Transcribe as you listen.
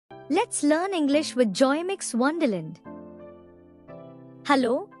Let's learn English with JoyMix Wonderland.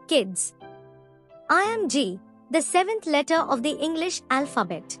 Hello, kids. I am G, the seventh letter of the English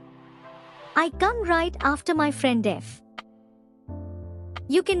alphabet. I come right after my friend F.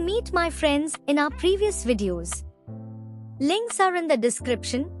 You can meet my friends in our previous videos. Links are in the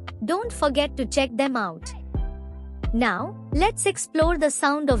description. Don't forget to check them out. Now, let's explore the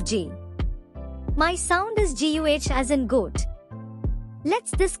sound of G. My sound is GUH as in goat.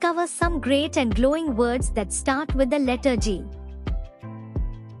 Let's discover some great and glowing words that start with the letter G.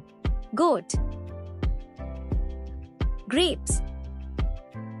 Goat, grapes,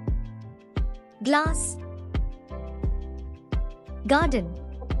 glass, garden,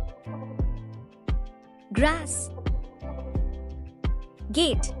 grass,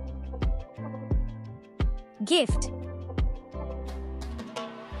 gate, gift,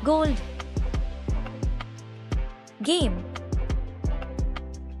 gold, game,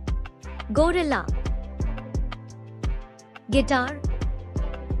 gorilla, guitar,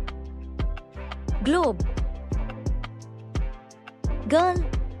 globe, girl,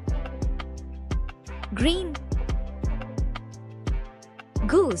 green,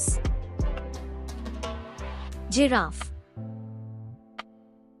 goose, giraffe,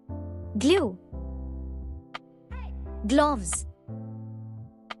 glue, gloves,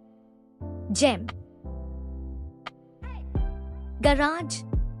 gem, garage.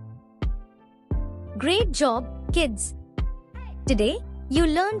 Great job, kids! Today, you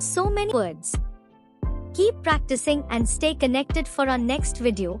learned so many words. Keep practicing and stay connected for our next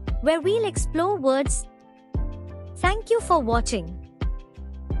video, where we'll explore words. Thank you for watching.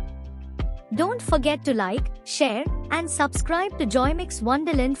 Don't forget to like, share, and subscribe to JoyMix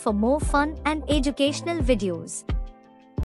Wonderland for more fun and educational videos.